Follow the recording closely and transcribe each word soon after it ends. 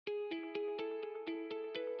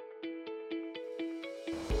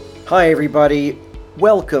Hi, everybody.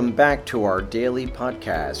 Welcome back to our daily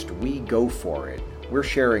podcast, We Go For It. We're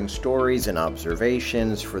sharing stories and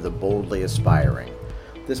observations for the boldly aspiring.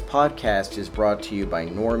 This podcast is brought to you by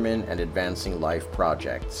Norman and Advancing Life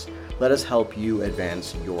Projects. Let us help you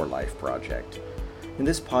advance your life project. In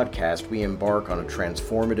this podcast, we embark on a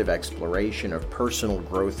transformative exploration of personal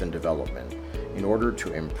growth and development in order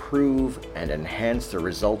to improve and enhance the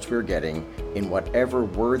results we're getting in whatever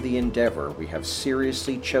worthy endeavor we have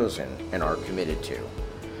seriously chosen and are committed to.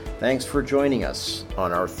 Thanks for joining us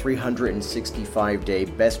on our 365-day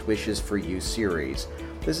Best Wishes for You series.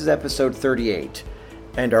 This is episode 38,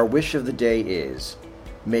 and our wish of the day is,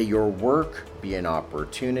 may your work be an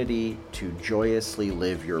opportunity to joyously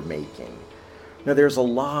live your making. Now, there's a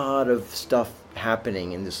lot of stuff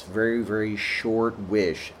happening in this very, very short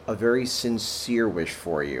wish, a very sincere wish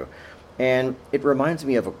for you. And it reminds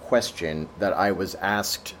me of a question that I was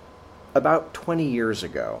asked about 20 years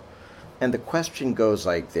ago. And the question goes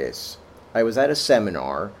like this. I was at a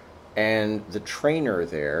seminar, and the trainer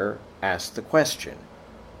there asked the question,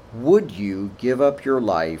 would you give up your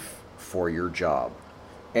life for your job?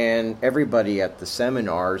 And everybody at the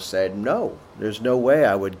seminar said, no, there's no way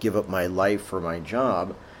I would give up my life for my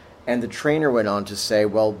job. And the trainer went on to say,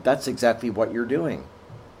 well, that's exactly what you're doing.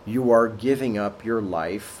 You are giving up your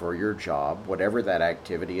life for your job, whatever that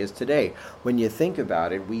activity is today. When you think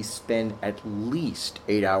about it, we spend at least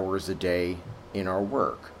 8 hours a day in our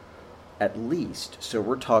work. At least. So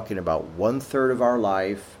we're talking about 1/3 of our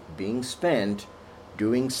life being spent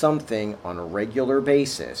doing something on a regular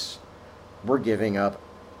basis. We're giving up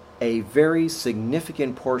a very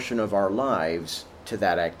significant portion of our lives to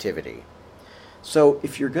that activity. So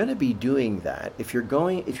if you're going to be doing that, if you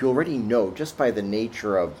already know just by the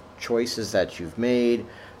nature of choices that you've made,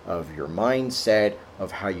 of your mindset,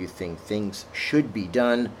 of how you think things should be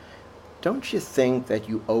done, don't you think that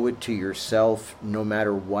you owe it to yourself, no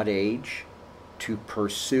matter what age, to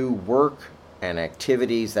pursue work and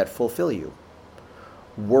activities that fulfill you?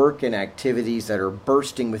 Work and activities that are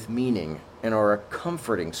bursting with meaning and are a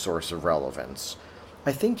comforting source of relevance.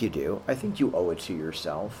 I think you do. I think you owe it to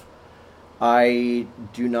yourself. I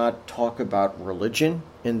do not talk about religion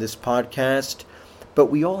in this podcast, but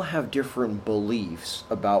we all have different beliefs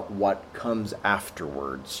about what comes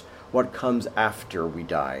afterwards, what comes after we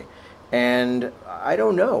die. And I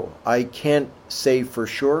don't know. I can't say for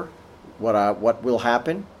sure what will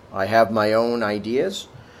happen. I have my own ideas,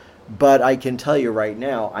 but I can tell you right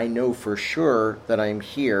now, I know for sure that I'm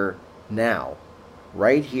here now,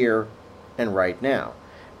 right here and right now.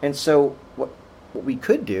 And so what we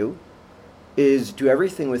could do is do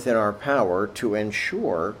everything within our power to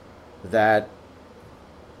ensure that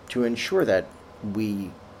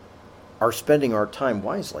we are spending our time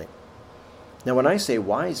wisely. Now, when I say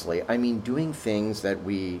wisely, I mean doing things that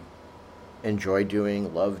we enjoy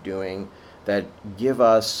doing, love doing, that give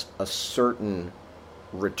us a certain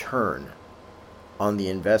return on the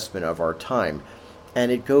investment of our time.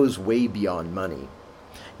 And it goes way beyond money.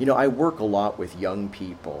 You know, I work a lot with young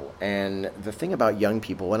people, and the thing about young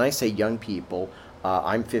people, when I say young people,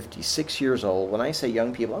 I'm 56 years old. When I say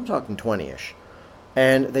young people, I'm talking 20-ish.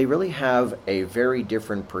 And they really have a very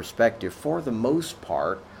different perspective, for the most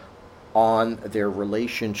part, on their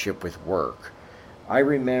relationship with work. I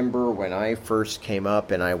remember when I first came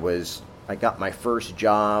up and I got my first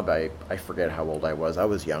job. I forget how old I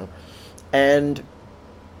was young. And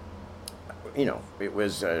it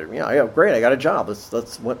was, great, I got a job.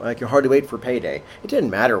 I can hardly wait for payday. It didn't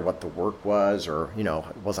matter what the work was or,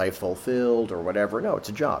 was I fulfilled or whatever. No, it's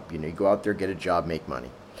a job. You go out there, get a job, make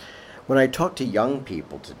money. When I talk to young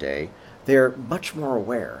people today, they're much more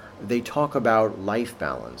aware. They talk about life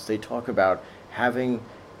balance. They talk about having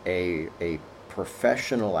a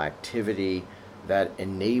professional activity that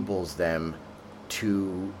enables them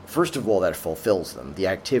to, first of all, that fulfills them, the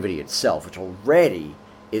activity itself, which already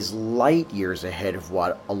is light years ahead of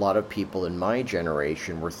what a lot of people in my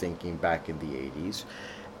generation were thinking back in the 80s.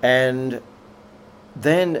 And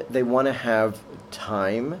then they want to have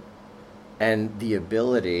time and the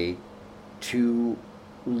ability to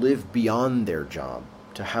live beyond their job,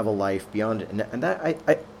 to have a life beyond it. And that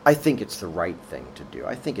I think it's the right thing to do.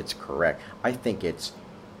 I think it's correct. I think it's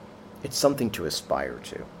something to aspire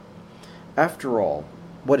to. After all,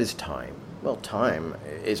 what is time? Well, time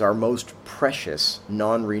is our most precious,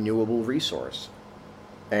 non-renewable resource.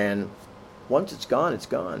 And once it's gone, it's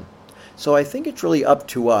gone. So I think it's really up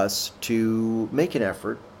to us to make an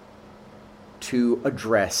effort to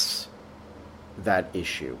address that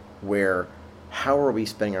issue, where how are we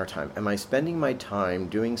spending our time? Am I spending my time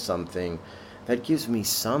doing something that gives me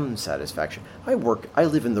some satisfaction. I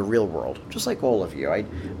live in the real world, just like all of you.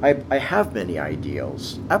 I have many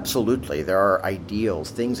ideals. Absolutely, there are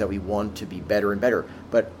ideals, things that we want to be better and better,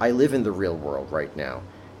 but I live in the real world right now.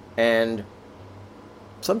 And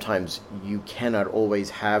sometimes you cannot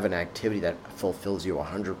always have an activity that fulfills you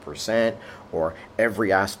 100%, or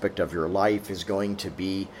every aspect of your life is going to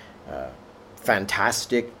be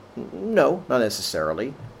fantastic. No, not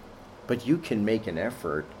necessarily. But you can make an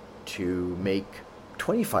effort to make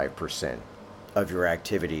 25% of your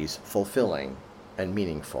activities fulfilling and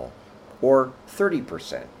meaningful, or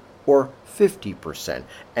 30%, or 50%,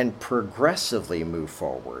 and progressively move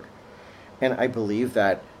forward. And I believe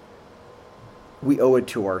that we owe it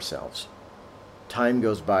to ourselves. Time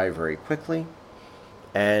goes by very quickly,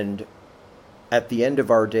 and at the end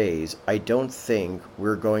of our days, I don't think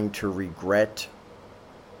we're going to regret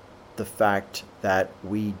the fact that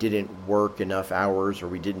we didn't work enough hours or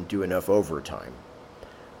we didn't do enough overtime.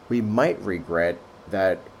 We might regret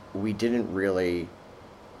that we didn't really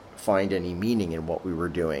find any meaning in what we were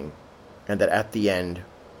doing, and that at the end,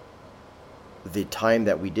 the time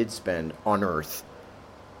that we did spend on Earth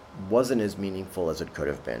wasn't as meaningful as it could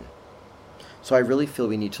have been. So I really feel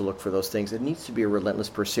we need to look for those things. It needs to be a relentless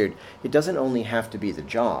pursuit. It doesn't only have to be the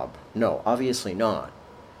job. No, obviously not.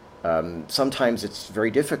 Sometimes it's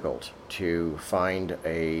very difficult to find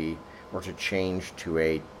or to change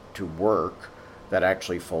to work that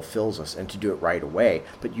actually fulfills us and to do it right away.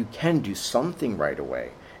 But you can do something right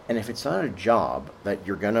away. And if it's not a job that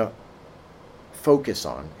you're going to focus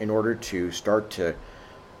on in order to start to,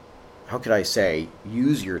 how could I say,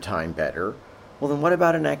 use your time better, well, then what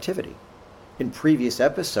about an activity? In previous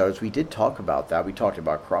episodes, we did talk about that. We talked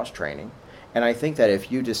about cross-training. And I think that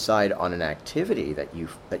if you decide on an activity that you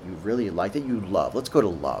really like, that you love, let's go to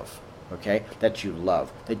love, okay? That you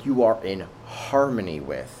love, that you are in harmony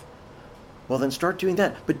with, well, then start doing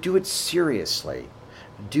that. But do it seriously.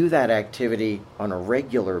 Do that activity on a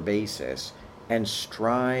regular basis and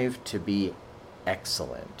strive to be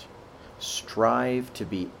excellent. Strive to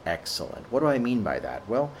be excellent. What do I mean by that?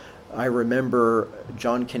 Well, I remember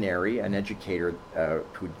John Canary, an educator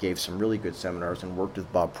who gave some really good seminars and worked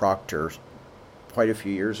with Bob Proctor quite a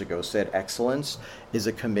few years ago, said excellence is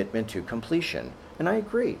a commitment to completion. And I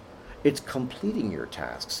agree. It's completing your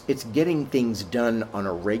tasks. It's getting things done on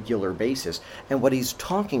a regular basis. And what he's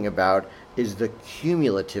talking about is the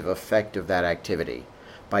cumulative effect of that activity.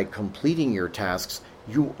 By completing your tasks,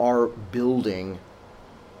 you are building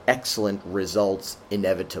excellent results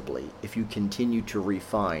inevitably if you continue to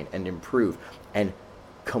refine and improve and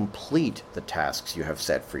complete the tasks you have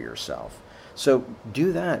set for yourself. So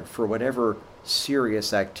do that for whatever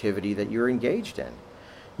serious activity that you're engaged in.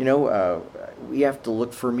 We have to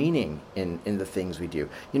look for meaning in the things we do.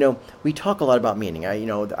 We talk a lot about meaning. I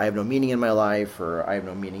have no meaning in my life, or I have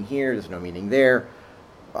no meaning here, there's no meaning there.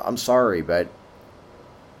 I'm sorry, but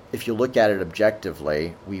if you look at it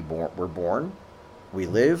objectively, we're born, we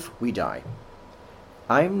live, we die.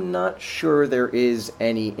 I'm not sure there is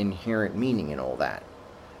any inherent meaning in all that.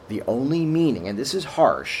 The only meaning, and this is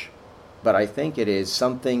harsh, but I think it is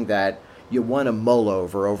something that you want to mull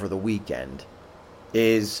over the weekend,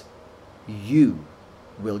 is you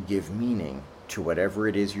will give meaning to whatever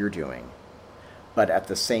it is you're doing. But at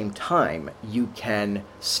the same time, you can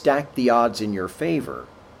stack the odds in your favor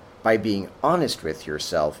by being honest with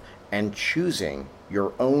yourself and choosing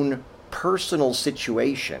your own personal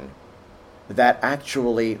situation that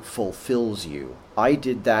actually fulfills you. I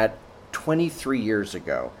did that 23 years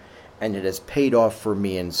ago, and it has paid off for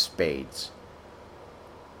me in spades.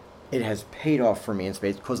 It has paid off for me in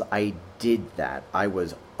spades because I did that. I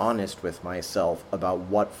was honest with myself about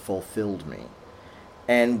what fulfilled me.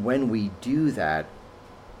 And when we do that,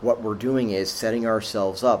 what we're doing is setting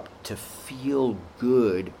ourselves up to feel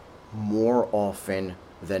good more often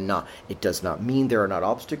than not. It does not mean there are not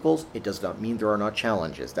obstacles. It does not mean there are not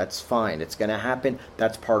challenges. That's fine. It's going to happen.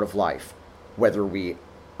 That's part of life, whether we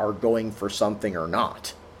are going for something or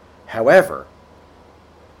not. However,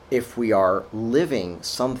 if we are living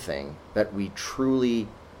something that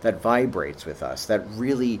that vibrates with us, that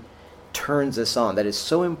really turns us on, that is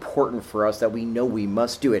so important for us that we know we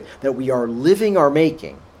must do it, that we are living our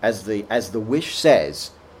making, as the wish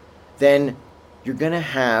says, then you're going to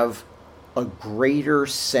have a greater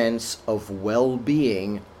sense of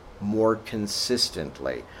well-being more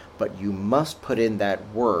consistently. But you must put in that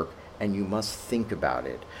work, and you must think about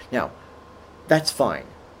it. Now, that's fine.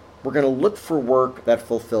 We're going to look for work that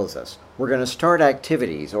fulfills us. We're going to start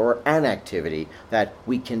activities or an activity that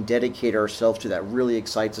we can dedicate ourselves to, that really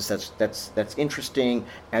excites us, that's interesting,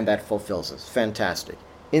 and that fulfills us. Fantastic.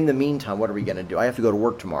 In the meantime, what are we going to do? I have to go to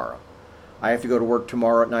work tomorrow. I have to go to work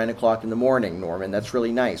tomorrow at 9 o'clock in the morning, Norman. That's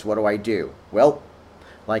really nice. What do I do? Well,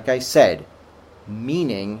 like I said,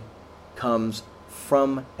 meaning comes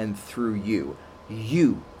from and through you.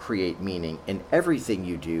 You create meaning in everything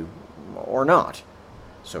you do or not.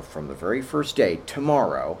 So from the very first day,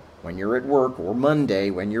 tomorrow, when you're at work, or Monday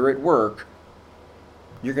when you're at work,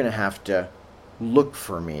 you're going to have to look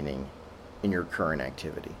for meaning in your current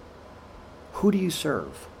activity. Who do you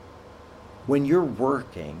serve? When you're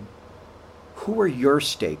working, who are your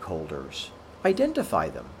stakeholders? Identify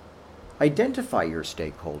them. Identify your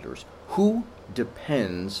stakeholders. Who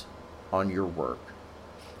depends on your work?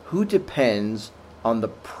 Who depends on the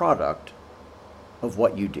product of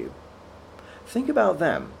what you do? Think about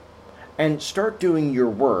them and start doing your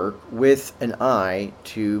work with an eye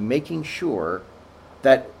to making sure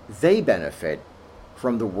that they benefit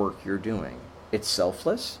from the work you're doing. It's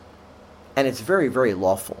selfless and it's very, very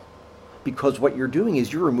lawful, because what you're doing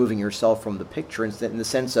is you're removing yourself from the picture in the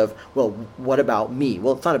sense of, well, what about me?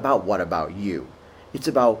 Well, it's not about what about you. It's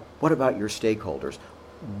about what about your stakeholders?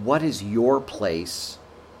 What is your place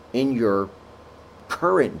in your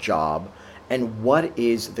current job, and what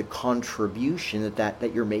is the contribution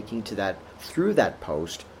that you're making to that through that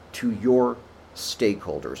post to your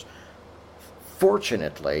stakeholders?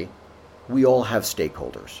 Fortunately, we all have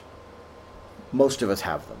stakeholders. Most of us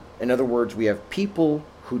have them. In other words, we have people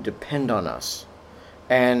who depend on us.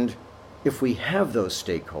 And if we have those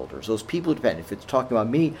stakeholders, those people who depend, if it's talking about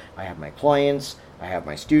me, I have my clients, I have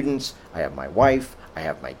my students, I have my wife, I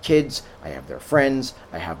have my kids, I have their friends,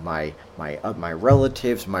 I have my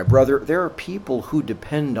relatives, my brother. There are people who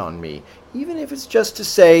depend on me, even if it's just to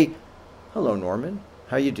say, hello, Norman,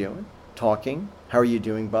 how you doing? Talking. How are you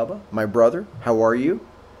doing, Bubba? My brother, how are you?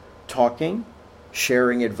 Talking,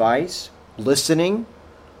 sharing advice, listening.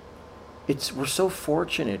 We're so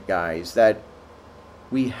fortunate, guys, that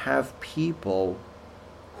we have people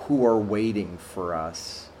who are waiting for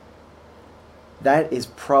us. That is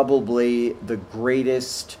probably the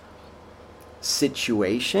greatest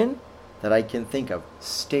situation that I can think of.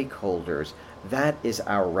 Stakeholders. That is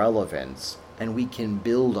our relevance. And we can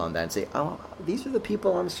build on that and say, oh, these are the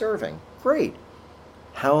people I'm serving. Great.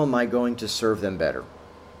 How am I going to serve them better?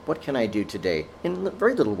 What can I do today? In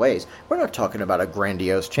very little ways. We're not talking about a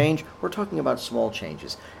grandiose change. We're talking about small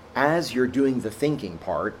changes. As you're doing the thinking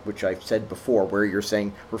part, which I've said before, where you're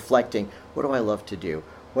saying, reflecting, what do I love to do?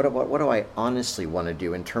 What do I honestly want to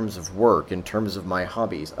do in terms of work, in terms of my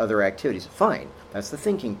hobbies, other activities? Fine. That's the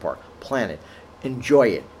thinking part. Plan it. Enjoy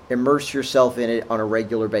it. Immerse yourself in it on a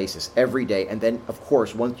regular basis, every day. And then, of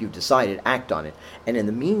course, once you've decided, act on it. And in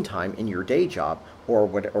the meantime, in your day job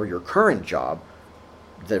or your current job,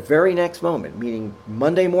 the very next moment, meaning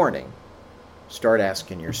Monday morning, start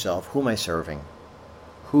asking yourself, who am I serving?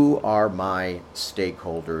 Who are my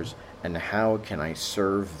stakeholders, and how can I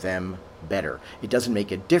serve them better? It doesn't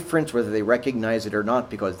make a difference whether they recognize it or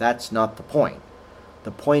not, because that's not the point.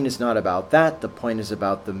 The point is not about that. The point is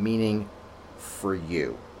about the meaning for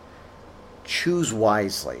you. Choose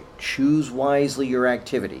wisely. Choose wisely your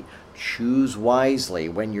activity. Choose wisely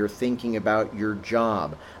when you're thinking about your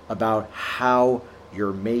job, about how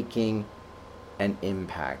you're making an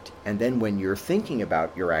impact. And then when you're thinking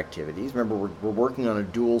about your activities, remember we're working on a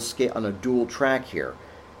dual track here.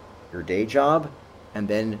 Your day job, and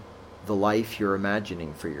then the life you're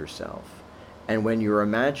imagining for yourself. And when you're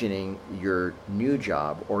imagining your new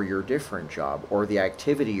job or your different job or the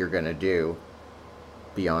activity you're going to do,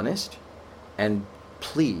 be honest, and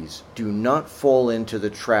please do not fall into the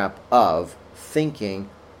trap of thinking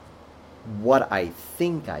what I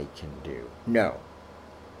think I can do. No.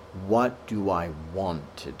 What do I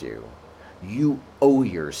want to do? You owe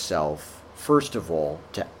yourself, first of all,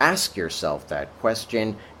 to ask yourself that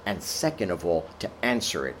question, and second of all, to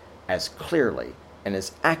answer it as clearly and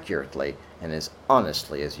as accurately and as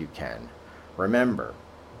honestly as you can. Remember,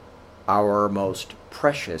 our most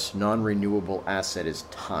precious non-renewable asset is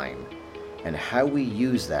time, and how we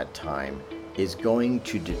use that time is going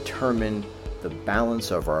to determine the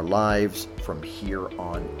balance of our lives from here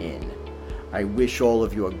on in. I wish all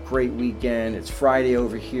of you a great weekend. It's Friday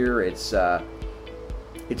over here. It's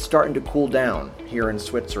starting to cool down here in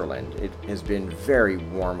Switzerland. It has been very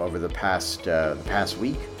warm over the past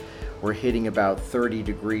week. We're hitting about 30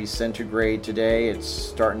 degrees centigrade today. It's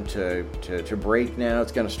starting to break now.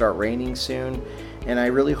 It's going to start raining soon. And I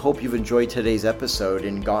really hope you've enjoyed today's episode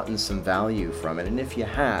and gotten some value from it. And if you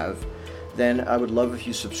have, then I would love if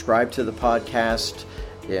you subscribe to the podcast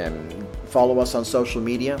and follow us on social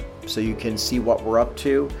media so you can see what we're up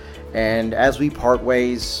to. And as we part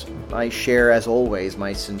ways, I share, as always,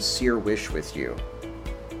 my sincere wish with you.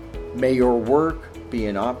 May your work be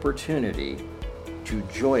an opportunity to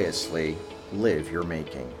joyously live your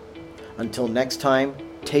making. Until next time,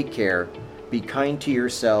 take care, be kind to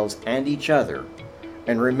yourselves and each other,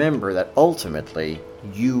 and remember that ultimately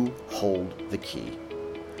you hold the key.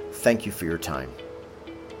 Thank you for your time.